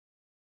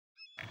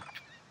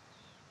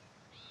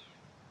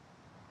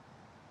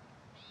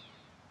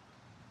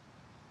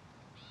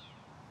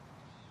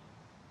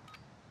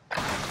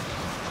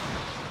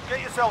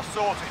Get yourself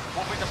sorted.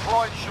 We'll be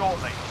deployed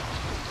shortly.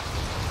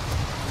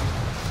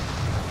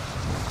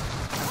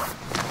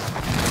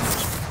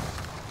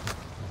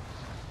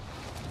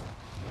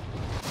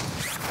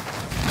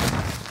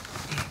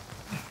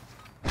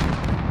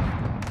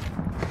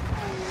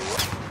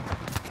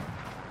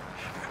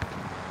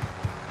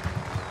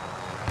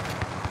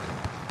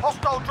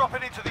 Hostile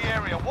dropping into the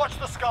area. Watch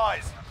the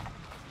skies.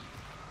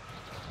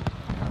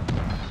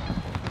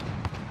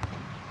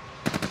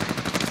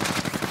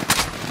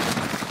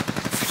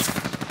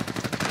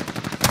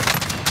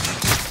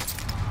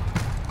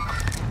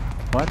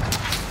 What?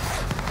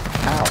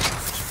 Ow.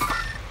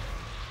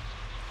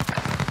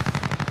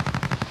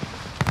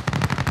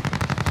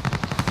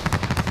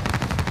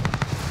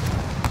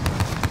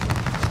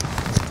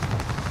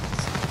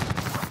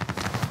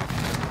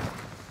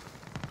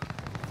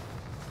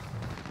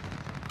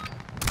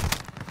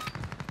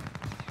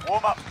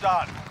 Warm-up's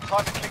done.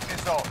 Time to kick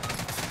this off.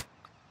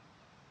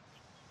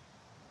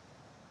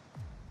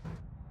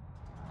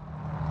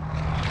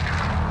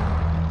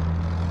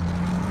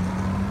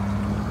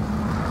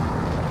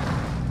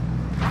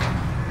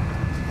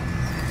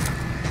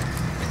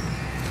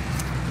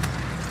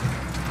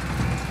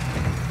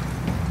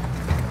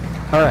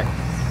 Alright.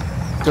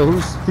 So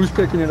who's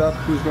picking it up?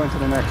 Who's going to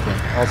the next one?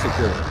 I'll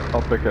secure it.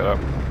 I'll pick it up.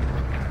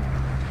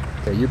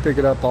 Okay, you pick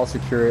it up, I'll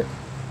secure it.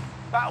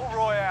 Battle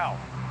Royale.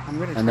 I'm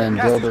gonna And then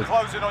Gas build is it.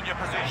 closing on your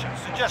position.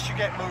 Suggest you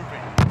get moving.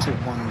 to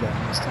one gun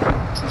this time,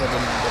 since I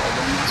didn't have the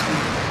other one this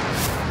one.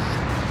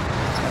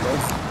 That's my goal.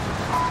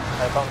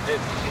 I found it.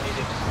 You need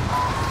it.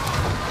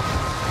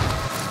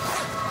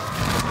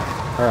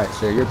 Alright,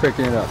 so you're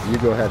picking it up. You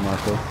go ahead,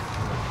 Marco.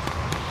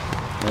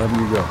 Wherever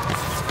you go.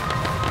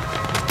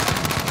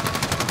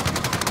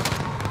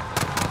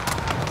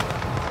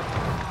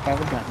 I have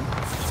a gun.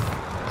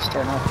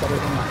 Starting off better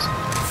than last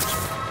one.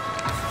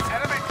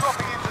 Enemy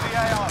dropping into the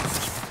AO.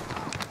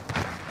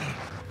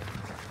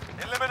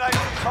 Eliminate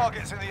all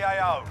targets in the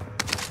AO.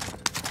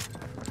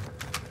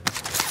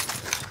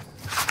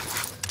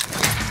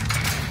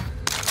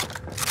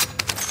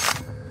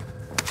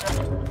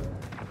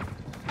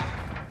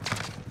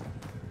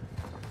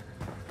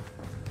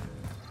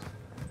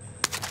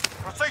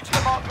 Proceed to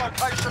the marked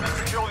location and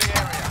secure the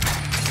area.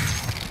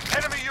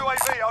 Enemy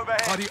UAV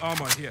overhead. Body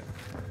armor here.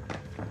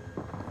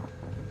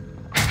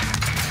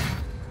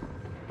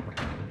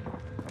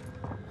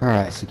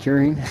 Alright,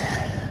 securing.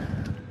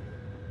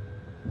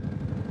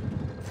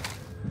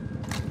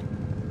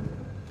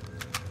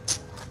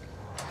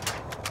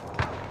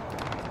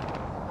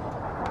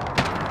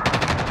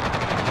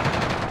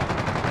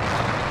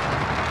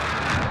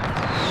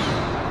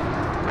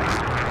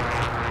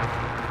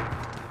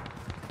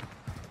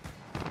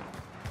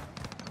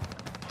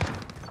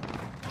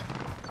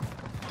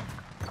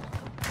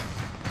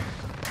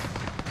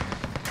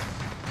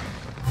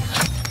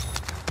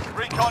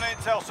 Recon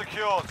intel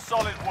secured.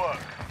 Solid work.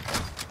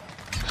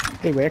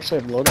 Hey, we actually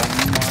have loadout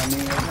on me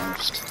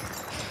almost.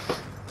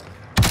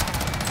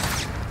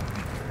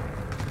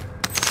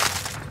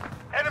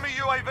 Enemy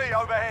UAV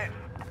overhead.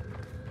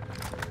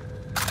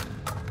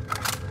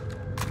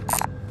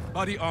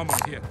 Body armor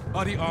here.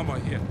 Body armor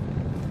here.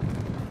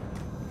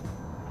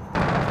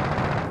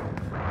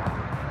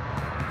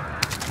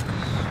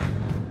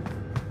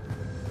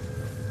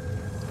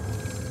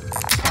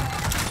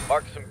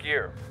 Mark some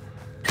gear.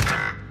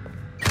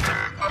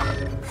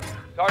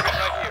 Target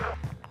right here.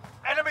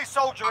 Enemy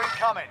soldier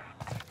incoming.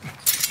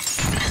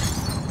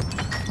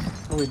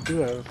 Oh, we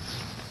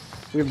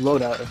have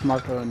loadout if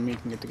Marco and me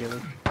can get together.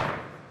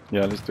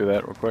 Yeah, let's do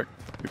that real quick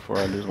before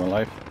I lose my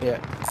life. Yeah.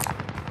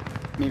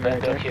 Me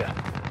right there. Here.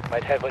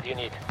 Might have what you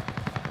need.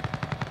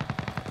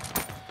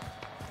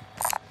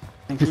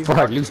 Thank you. Before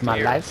I lose my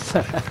life.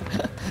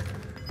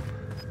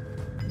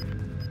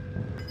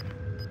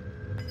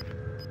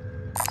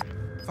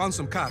 Found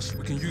some cash.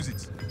 We can use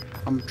it.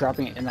 I'm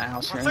dropping it in the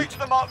house here. Proceed to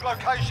the marked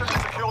location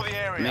and secure the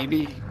area. Maybe.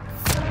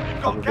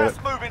 You've I'll got go gas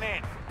get moving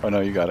in. Oh no,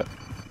 you got it.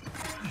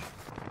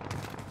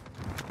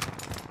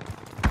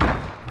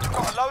 You've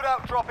got a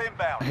loadout drop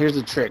inbound. Here's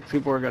the trick.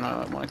 People are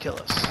gonna want to kill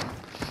us.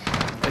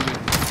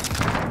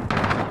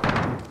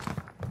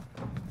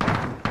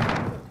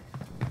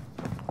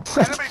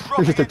 Enemy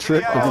dropping Look at the into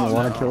trick, they're gonna AO.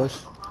 want to kill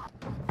us.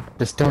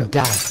 Just don't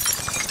die.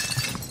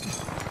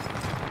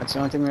 That's the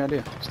only thing we gotta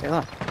do. Stay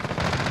alive.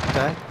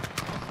 Die.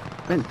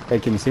 Win. Hey,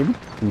 can you see me?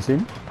 Can you see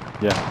me?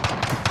 Yeah.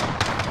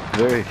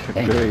 Very,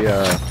 Dang. very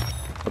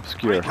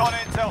obscure. Recon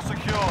intel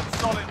secured.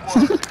 Solid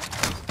work.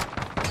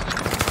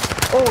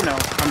 Oh no,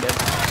 I'm dead.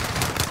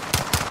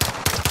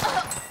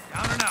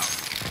 Down and out.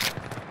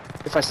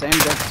 If I say I'm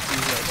dead,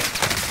 I'm really dead.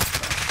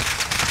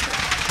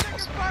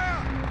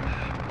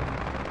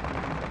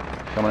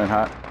 Coming in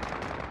hot.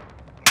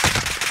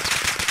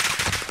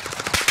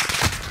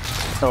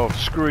 Oh,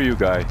 screw you,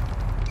 guy.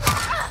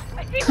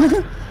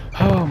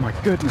 Oh my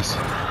goodness.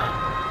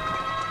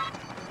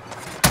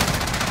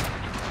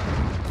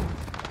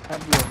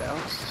 Have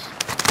loadouts.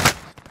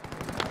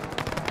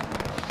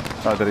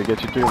 Oh, did he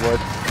get you too, bud?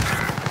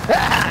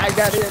 I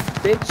got it,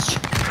 bitch.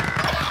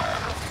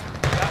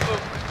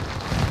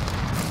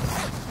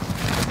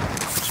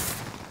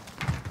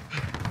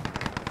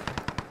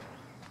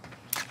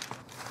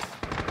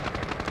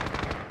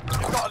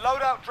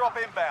 loadout drop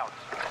inbound.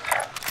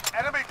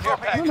 Enemy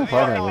dropping I don't into know the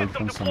how that AR. would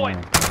come somewhere. I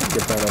could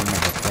get that out of my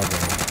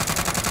vocabulary.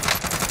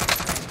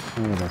 I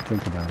don't know if I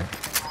think about it.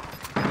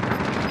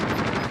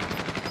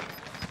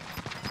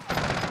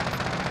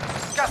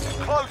 Gas is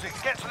closing.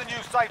 Get to the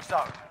new safe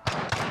zone.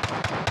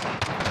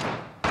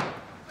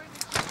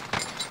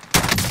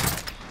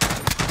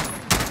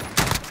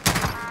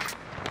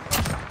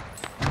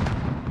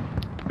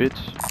 Bitch,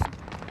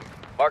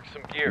 Mark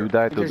some gear. you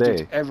died There's today.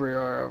 dudes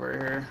everywhere over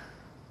here.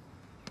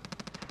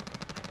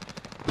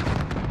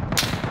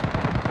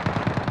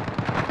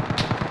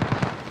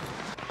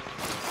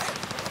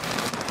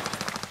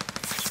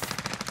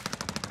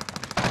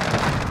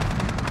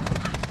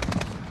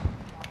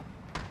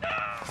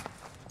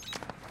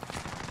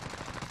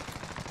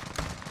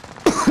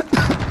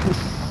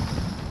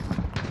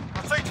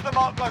 Proceed to the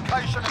marked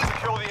location and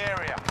secure the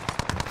area.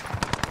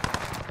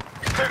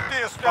 50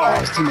 is still Oh, on.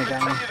 his teammate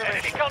down there. Continue the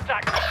Enemy mission.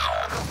 contact.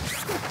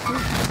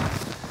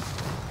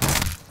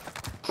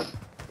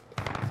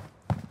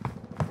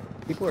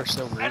 People are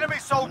so rude. Enemy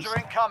soldier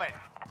incoming.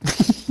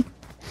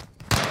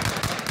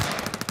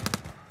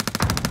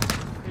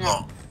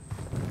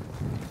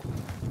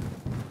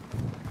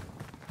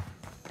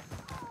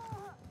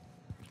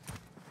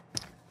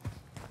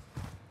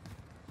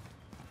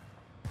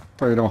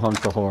 Probably don't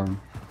honk the horn.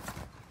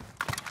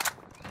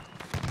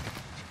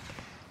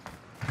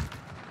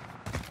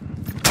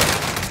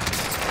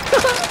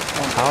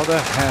 How the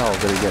hell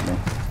did he get me?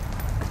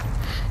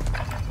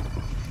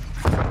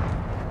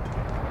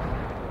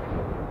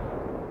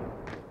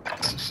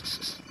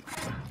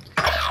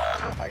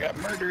 I got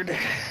murdered.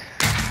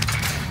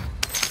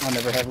 I'll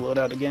never have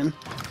loadout again.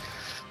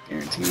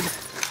 Guaranteed.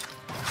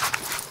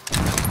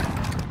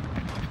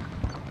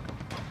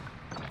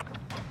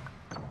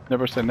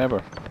 Never say never.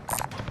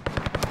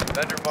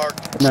 Vendor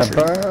marked.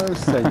 Never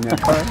say never.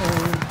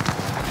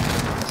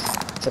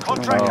 Except for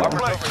when Contract I- Oh,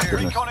 complete.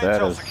 goodness, Recon that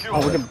intel is secure. Oh,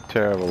 we a can-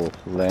 terrible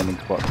landing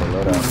spot for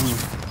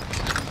loadout.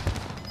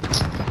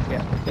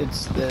 Yeah,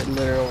 it's the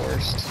literal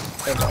worst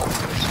of all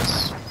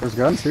worsts. There's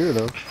guns here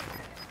though.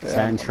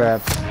 Sand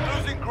traps.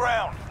 Losing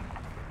ground.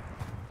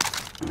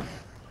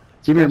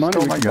 Give me your Yeah, money,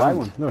 stole we my can buy guns.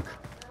 one. Look.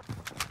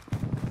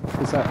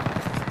 What's that?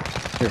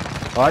 Here.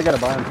 Oh, I gotta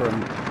buy them for a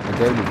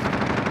baby.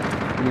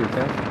 Give me your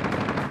cash.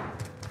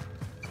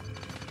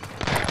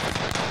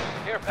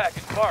 Care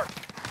package marked.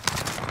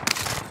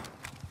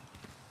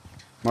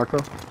 Marco,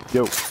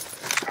 Yo,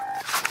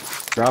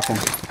 drop them.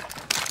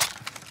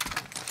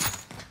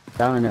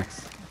 Down the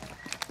next.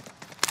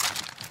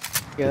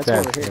 Yeah, that's There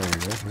over we here. go.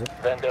 Yep.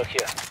 Vendor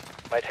here.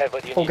 Might have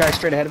what you Whole need. guy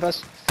straight ahead of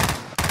us.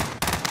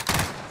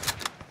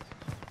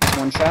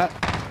 One shot.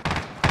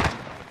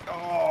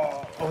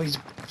 Oh, he's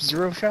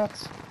 0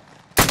 shots.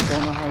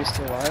 Don't know how he's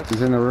still alive.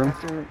 He's in the room.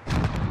 After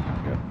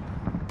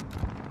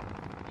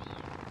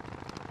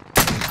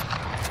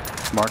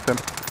mark them.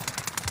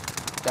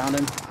 downed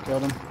him,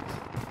 killed him.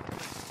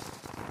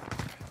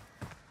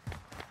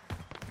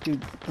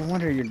 Dude, no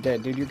wonder you're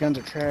dead, dude. Your guns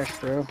are trash,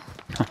 bro.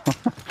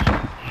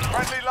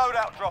 Friendly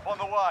loadout drop on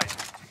the way.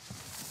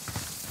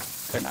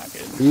 They're not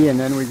good. And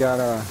then we got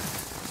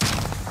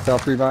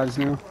self revives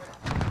now.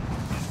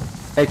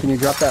 Hey, can you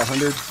drop that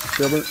 100,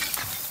 Gilbert?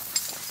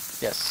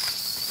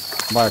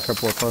 Yes. Buy a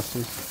couple of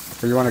clusters.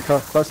 Or you want a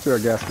cluster or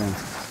gas guns?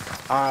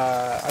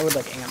 I would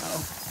like ammo.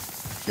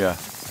 Yeah,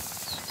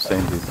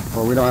 same dude.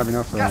 Well, we don't have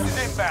enough for Gas them.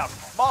 is inbound.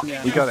 Marking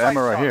Yeah. We new got safe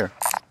ammo right zone. here.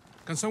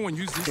 Can someone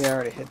use this? Yeah, I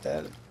already hit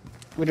that.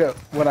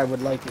 What I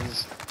would like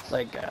is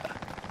like an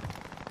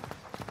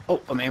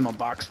ammo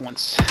box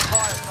once.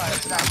 Fire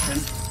That's sale an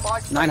option. now.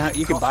 Buy 900.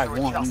 You can buy cost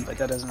one, adjustment. but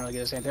that doesn't really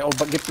get us anything. Oh,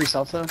 but get free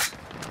self though.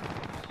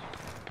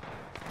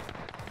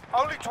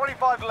 Only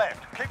 25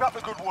 left. Keep up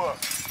the good work.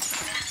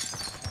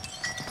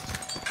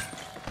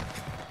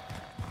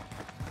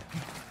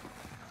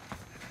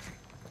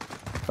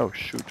 Oh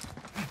shoot.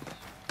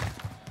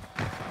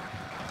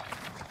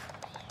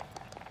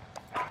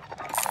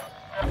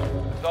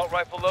 Assault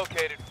rifle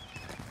located.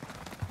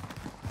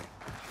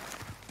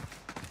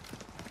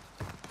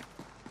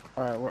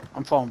 All right,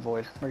 I'm following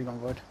Void. Where are you going,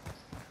 Void?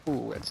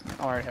 Ooh, it's.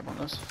 I already have one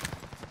of those.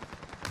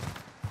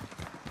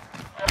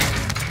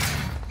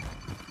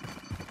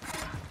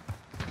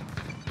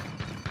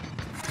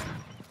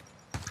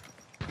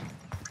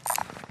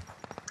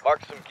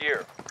 Mark some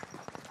gear.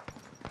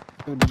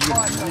 Ooh, did you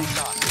Fire get sale money?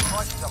 done.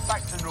 Prices are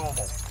back to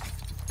normal.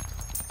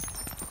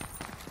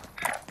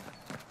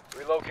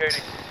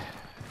 Relocating.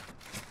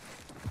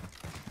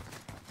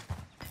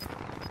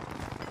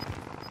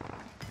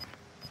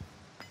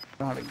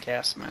 I don't have a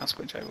gas mask,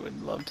 which I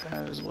would love to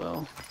have as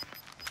well.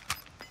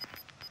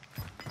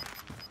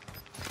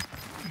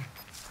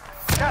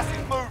 Gas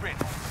is moving.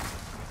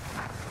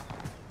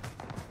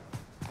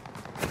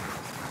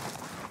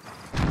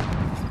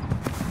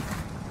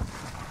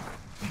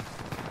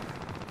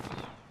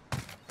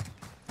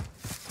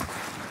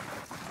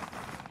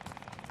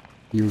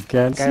 You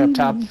can Guy up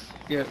top.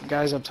 Yeah,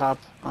 guys up top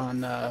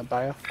on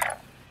bio.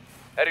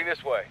 Heading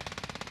this way.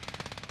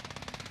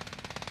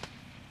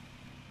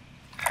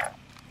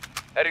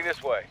 Heading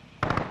this way.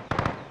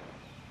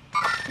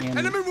 And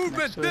Enemy next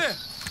movement to there.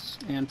 us,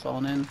 and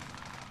falling in.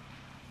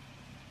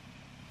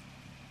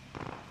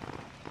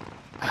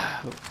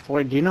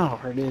 Boy, do you know how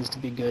hard it is to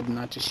be good and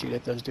not just shoot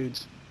at those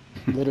dudes?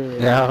 Literally.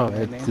 Yeah,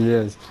 man. it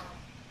is.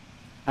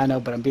 I know,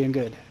 but I'm being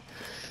good.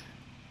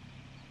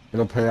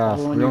 It'll pay off.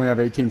 Following We you. only have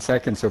 18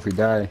 seconds, so if we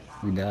die,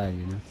 we die,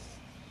 you know.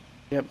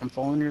 Yep, I'm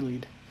following your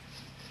lead.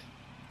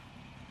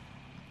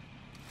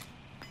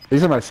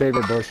 These are my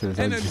favorite bushes.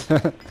 I Enemy. just,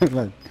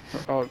 like,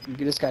 Oh,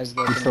 this guy's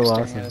looking He's so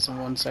staring awesome. at us in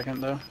 1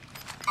 second, though.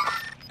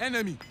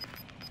 Enemy. he's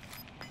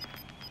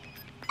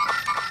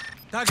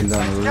Target on the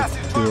sight. roof. Gas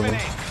is Two of moving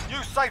them. in.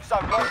 New safe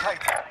zone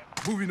located.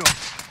 Moving on.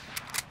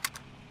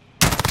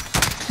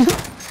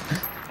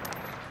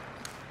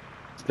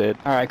 It's dead.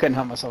 Alright, I couldn't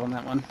help myself on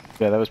that one.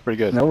 Yeah, that was pretty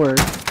good. No worries.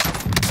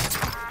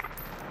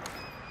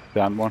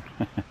 Down one.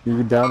 You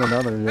can down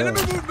another, yeah.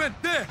 Enemy movement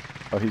there.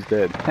 Oh, he's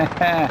dead.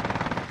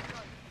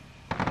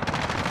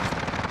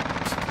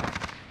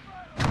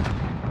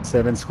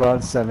 7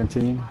 squads,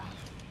 17.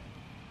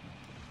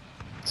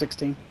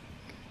 16.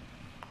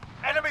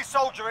 Enemy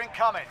soldier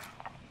incoming.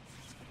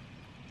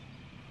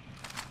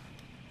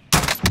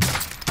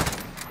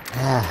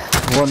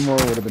 One more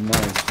would have been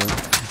nice,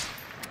 but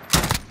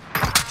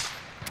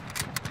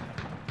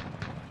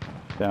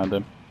Downed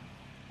him.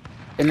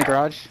 In the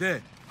garage?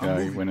 There. I'm Yeah, he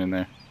moving. went in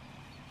there.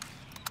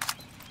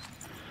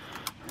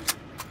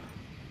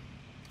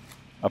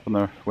 Up in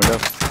the window.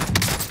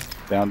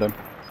 Downed him.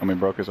 I mean,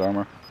 broke his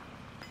armor.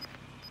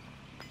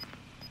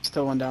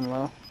 Still one down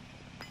low.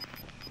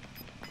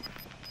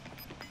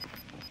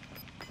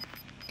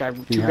 Guy,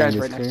 two Behind guys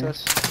us right next here. to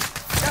us.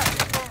 Gas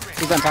is moving.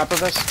 He's on top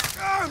of us.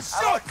 I'm Allied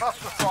shot.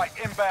 cluster strike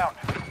inbound.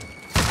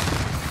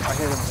 I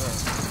hit him.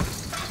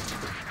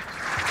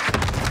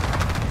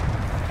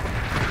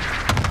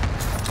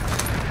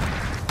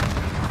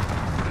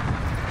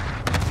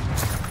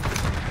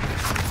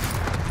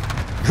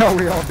 oh,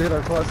 we all did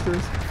our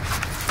clusters.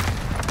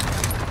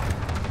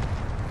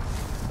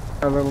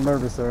 A little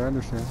nervous there, I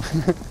understand.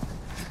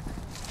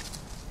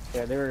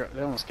 Yeah,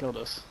 they almost killed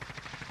us.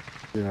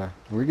 yeah,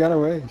 we got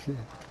away. Shit.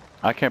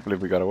 I can't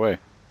believe we got away.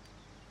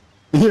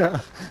 Yeah.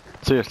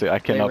 Seriously, I They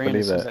cannot ran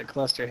believe as soon as that. that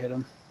cluster hit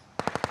him.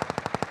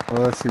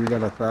 Well, let's see, we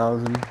got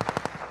 1,000.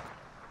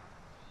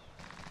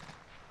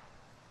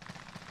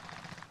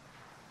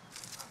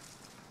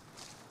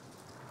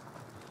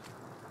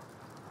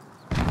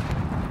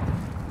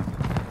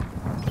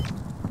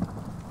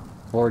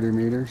 $40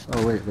 meters.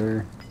 Oh wait,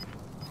 they're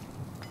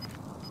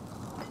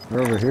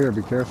over here.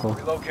 Be careful.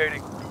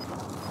 Relocating.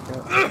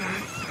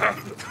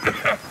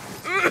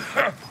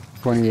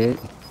 28.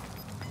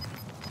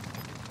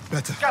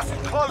 Better. Gas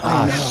is closing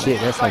Ah, in. shit,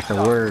 that's like the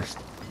worst.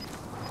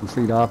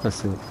 Complete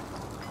opposite.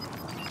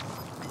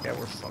 Yeah,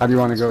 we're fucked. How do you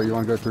want to go? You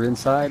want to go through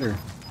inside or?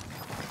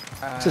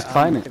 Just I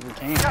climb don't it. think we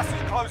can. Gas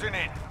is closing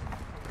in.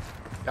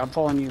 I'm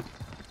following you.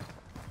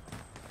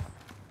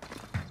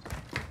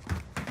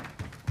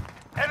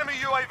 Enemy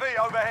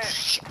UAV overhead.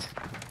 Shit.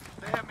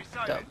 They have me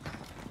Dope. sighted.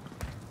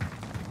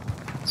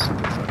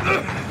 Super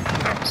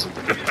fucked up.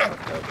 Super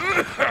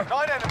duper fucked up.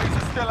 9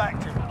 enemies are still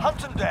active. Hunt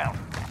them down.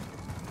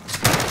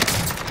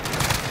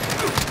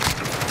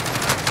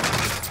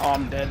 Oh,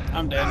 I'm dead.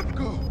 I'm dead.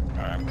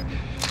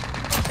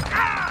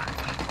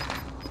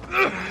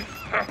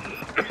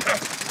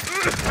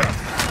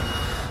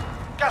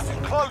 Gas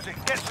is closing.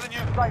 Get to the new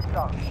safe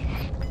zone.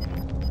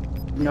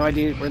 No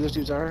idea where those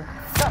dudes are.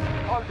 Gas is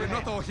We're closing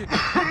not in. all hit.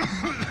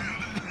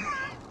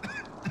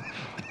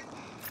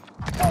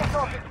 4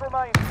 targets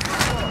remain.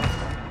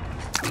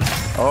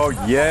 Oh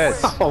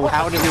yes! Oh,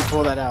 how did he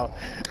pull that out?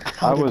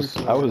 I was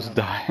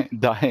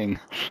dying,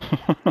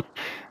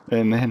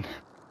 and then,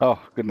 oh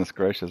goodness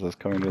gracious, I was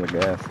coming to the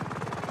gas.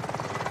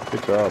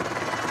 Good job.